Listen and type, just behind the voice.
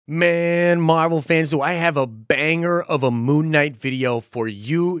Man, Marvel fans, do I have a banger of a Moon Knight video for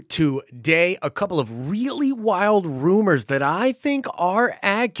you today. A couple of really wild rumors that I think are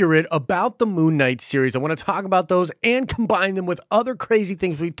accurate about the Moon Knight series. I want to talk about those and combine them with other crazy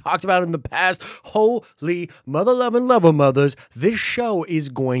things we've talked about in the past. Holy mother-loving lover mothers, this show is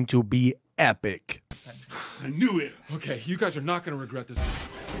going to be epic. I knew it. Okay, you guys are not going to regret this.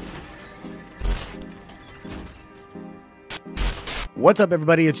 What's up,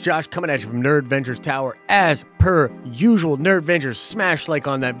 everybody? It's Josh coming at you from Nerd Ventures Tower. As per usual, Nerd Ventures, smash like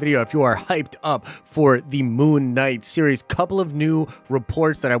on that video if you are hyped up for the Moon Knight series. Couple of new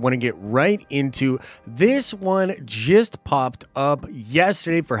reports that I want to get right into. This one just popped up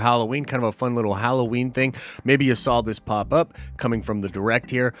yesterday for Halloween, kind of a fun little Halloween thing. Maybe you saw this pop up coming from the direct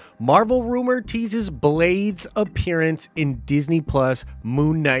here. Marvel rumor teases Blade's appearance in Disney Plus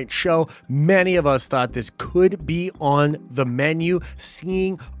Moon Knight show. Many of us thought this could be on the menu.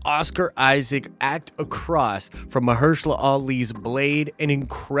 Seeing Oscar Isaac act across from Mahershala Ali's Blade, an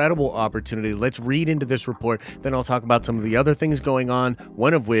incredible opportunity. Let's read into this report, then I'll talk about some of the other things going on,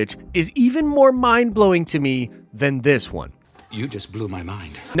 one of which is even more mind-blowing to me than this one. You just blew my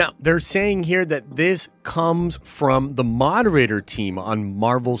mind. Now, they're saying here that this comes from the moderator team on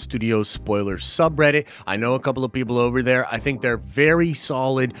Marvel Studios Spoilers subreddit. I know a couple of people over there. I think they're very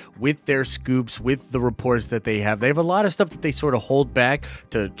solid with their scoops, with the reports that they have. They have a lot of stuff that they sort of hold back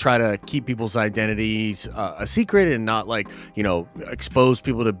to try to keep people's identities a secret and not, like, you know, expose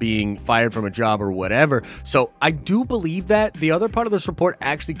people to being fired from a job or whatever. So I do believe that. The other part of this report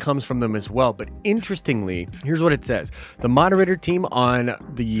actually comes from them as well. But interestingly, here's what it says. The moderator team on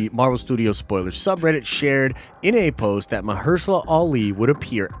the Marvel Studios Spoilers subreddit shared in a post that Mahershala Ali would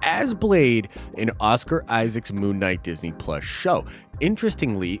appear as Blade in Oscar Isaac's Moon Knight Disney Plus show.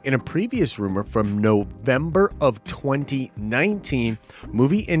 Interestingly, in a previous rumor from November of 2019,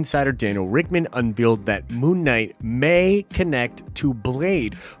 movie insider Daniel Rickman unveiled that Moon Knight may connect to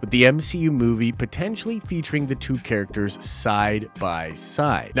Blade, with the MCU movie potentially featuring the two characters side by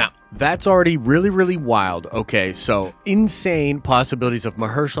side. Now, that's already really wild. Okay, so insane possibilities of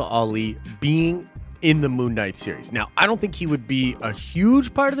Mahershala Ali being in the Moon Knight series. Now, I don't think he would be a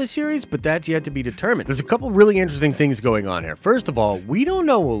huge part of the series, but that's yet to be determined. There's a couple really interesting things going on here. First of all, we don't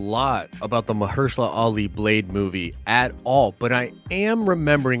know a lot about the Mahershala Ali Blade movie at all, but I am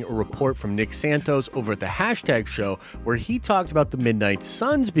remembering a report from Nick Santos over at the Hashtag Show where he talks about the Midnight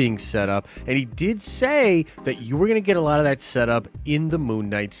Suns being set up, and he did say that you were going to get a lot of that set up in the Moon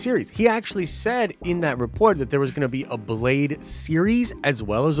Knight series. He actually said in that report that there was going to be a Blade series as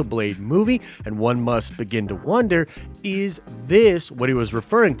well as a Blade movie, and one must begin to wonder, is this what he was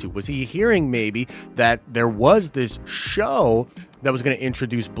referring to? Was he hearing maybe that there was this show that was going to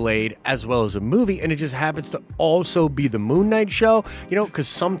introduce Blade as well as a movie, and it just happens to also be the Moon Knight show? You know, because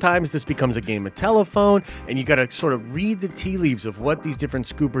sometimes this becomes a game of telephone, and you got to sort of read the tea leaves of what these different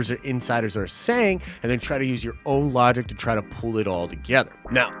scoopers or insiders are saying, and then try to use your own logic to try to pull it all together.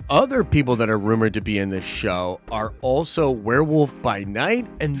 Now, other people that are rumored to be in this show are also Werewolf by Night,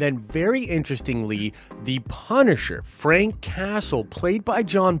 and then very interestingly, the Punisher, Frank Castle, played by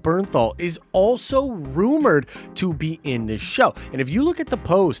John Bernthal, is also rumored to be in this show. And if you look at the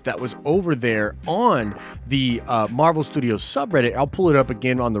post that was over there on the Marvel Studios subreddit, I'll pull it up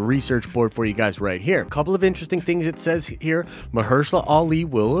again on the research board for you guys right here. A couple of interesting things it says here. Mahershala Ali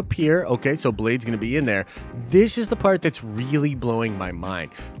will appear. Okay, so Blade's going to be in there. This is the part that's really blowing my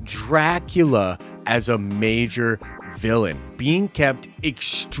mind. Dracula as a major villain, being kept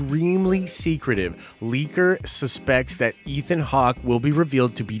extremely secretive. Leaker suspects that Ethan Hawke will be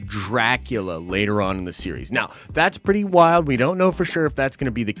revealed to be Dracula later on in the series. Now, that's pretty wild. We don't know for sure if that's going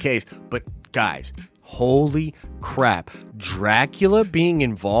to be the case, but guys, holy crap. Dracula being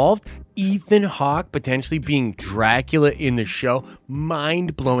involved, Ethan Hawke potentially being Dracula in the show,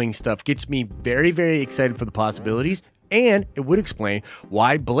 mind-blowing stuff. Gets me very excited for the possibilities. And it would explain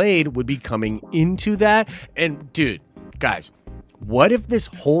why Blade would be coming into that. And dude, guys, what if this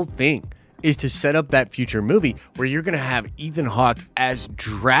whole thing is to set up that future movie where you're going to have Ethan Hawke as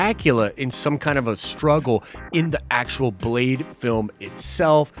Dracula in some kind of a struggle in the actual Blade film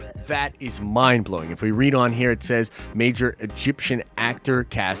itself? That is mind-blowing. If we read on here, it says major Egyptian actor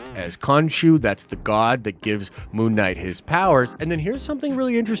cast as Khonshu. That's the god that gives Moon Knight his powers. And then here's something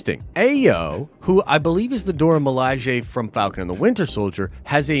really interesting. Ayo, who I believe is the Dora Milaje from Falcon and the Winter Soldier,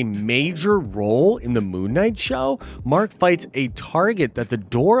 has a major role in the Moon Knight show. Mark fights a target that the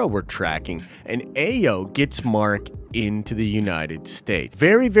Dora were tracking tracking, and Ayo gets Mark into the United States.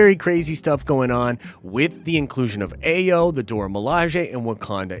 Very, very crazy stuff going on with the inclusion of Ayo, the Dora Milaje, and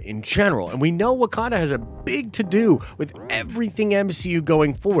Wakanda in general. And we know Wakanda has a big to-do with everything MCU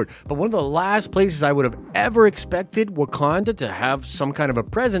going forward. But one of the last places I would have ever expected Wakanda to have some kind of a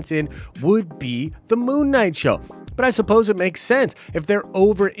presence in would be the Moon Knight show. But I suppose it makes sense. If they're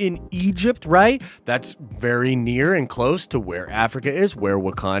over in Egypt, right? That's very near and close to where Africa is, where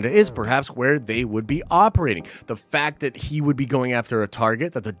Wakanda is, perhaps where they would be operating. The fact that he would be going after a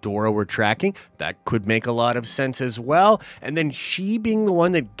target that the Dora were tracking, that could make a lot of sense as well. And then she being the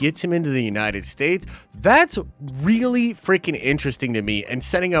one that gets him into the United States, that's really freaking interesting to me and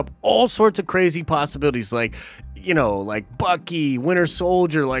setting up all sorts of crazy possibilities like, you know, like Bucky, Winter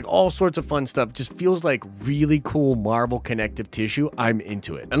Soldier, like all sorts of fun stuff. Just feels like really cool Marvel connective tissue. I'm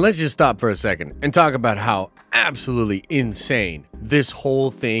into it. And let's just stop for a second and talk about how absolutely insane this whole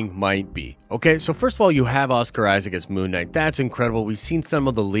thing might be. Okay, so first of all, you have Oscar Isaac as Moon Knight. That's incredible. We've seen some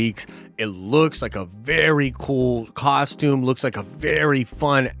of the leaks. It looks like a very cool costume, looks like a very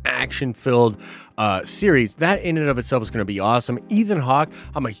fun, action-filled series. That in and of itself is going to be awesome. Ethan Hawke,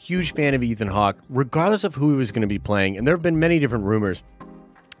 I'm a huge fan of Ethan Hawke, regardless of who he was going to be playing. And there have been many different rumors.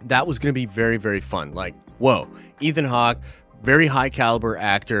 That was going to be very, very fun. Like, whoa, Ethan Hawke, very high caliber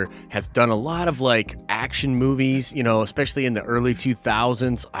actor, has done a lot of like action movies, you know, especially in the early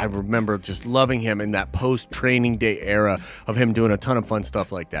 2000s. I remember just loving him in that post-Training Day era of him doing a ton of fun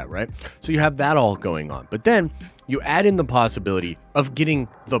stuff like that, right? So you have that all going on. But then you add in the possibility of getting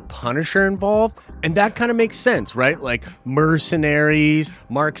the Punisher involved, and that kind of makes sense, right? Like mercenaries,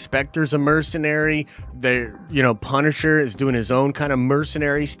 Mark Spector's a mercenary. Punisher is doing his own kind of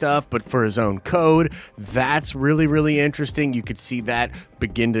mercenary stuff, but for his own code. That's really, really interesting. You could see that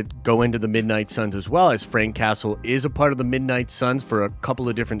begin to go into the Midnight Suns as well, as Frank Castle is a part of the Midnight Suns for a couple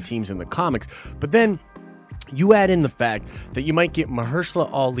of different teams in the comics. But then you add in the fact that you might get Mahershala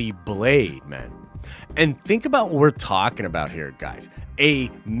Ali Blade, man. And think about what we're talking about here, guys. A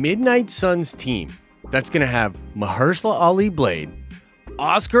Midnight Suns team that's going to have Mahershala Ali Blade,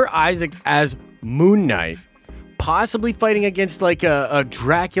 Oscar Isaac as Moon Knight, possibly fighting against like a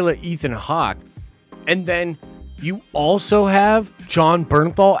Dracula Ethan Hawke, and then you also have John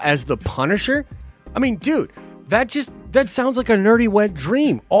Bernthal as the Punisher. I mean, dude, that sounds like a nerdy wet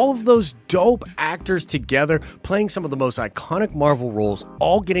dream. All of those dope actors together, playing some of the most iconic Marvel roles,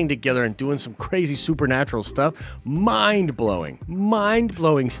 all getting together and doing some crazy supernatural stuff. Mind-blowing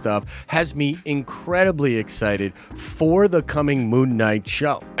stuff. Has me incredibly excited for the coming Moon Knight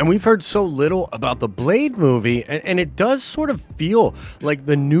show. And we've heard so little about the Blade movie, and it does sort of feel like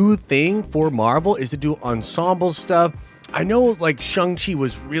the new thing for Marvel is to do ensemble stuff. I know like Shang-Chi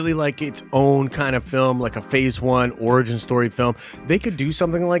was really like its own kind of film, like a phase 1 origin story film. They could do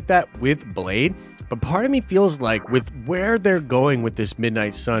something like that with Blade, but part of me feels like with where they're going with this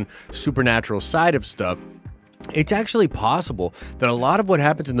Midnight Sun supernatural side of stuff, it's actually possible that a lot of what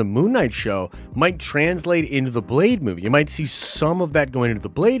happens in the Moon Knight show might translate into the Blade movie. You might see some of that going into the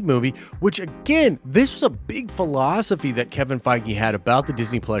Blade movie, which again, this was a big philosophy that Kevin Feige had about the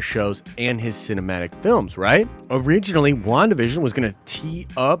Disney Plus shows and his cinematic films, right? Originally, WandaVision was going to tee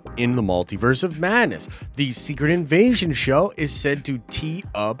up in the Multiverse of Madness. The Secret Invasion show is said to tee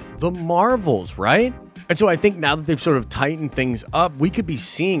up the Marvels, right? And so I think now that they've sort of tightened things up, we could be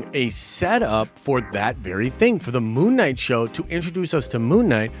seeing a setup for that very thing, for the Moon Knight show to introduce us to Moon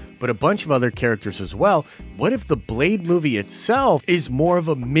Knight, but a bunch of other characters as well. What if the Blade movie itself is more of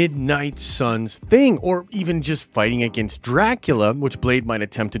a Midnight Suns thing, or even just fighting against Dracula, which Blade might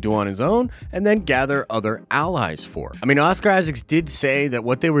attempt to do on his own, and then gather other allies for? I mean, Oscar Isaacs did say that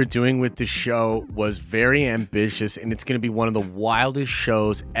what they were doing with the show was very ambitious, and it's going to be one of the wildest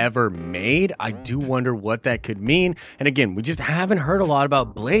shows ever made. I do wonder what that could mean. And again, we just haven't heard a lot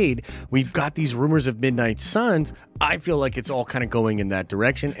about Blade. We've got these rumors of Midnight Suns. I feel like it's all kind of going in that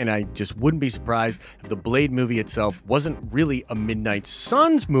direction, and I just wouldn't be surprised if the Blade movie itself wasn't really a Midnight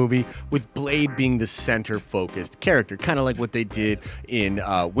Suns movie, with Blade being the center-focused character, kind of like what they did in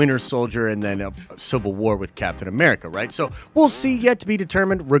Winter Soldier and then Civil War with Captain America, right? So we'll see, yet to be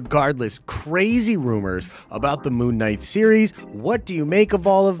determined. Regardless, crazy rumors about the Moon Knight series. What do you make of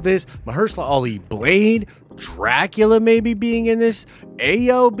all of this? Mahershala Ali Blade, Dracula maybe being in this,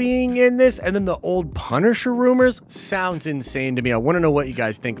 Ayo being in this, and then the old Punisher rumors sounds insane to me. I want to know what you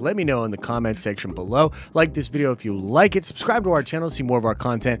guys think. Let me know in the comment section below. Like this video if you like it. Subscribe to our channel to see more of our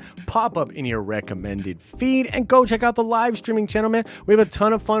content pop up in your recommended feed, and go check out the live streaming channel, man. We have a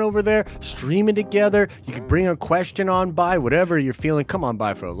ton of fun over there streaming together. You can bring a question on by, whatever you're feeling. Come on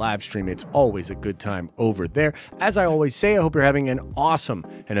by for a live stream. It's always a good time over there. As I always say, I hope you're having an awesome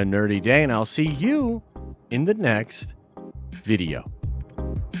and a nerdy day, and I'll see you in the next video.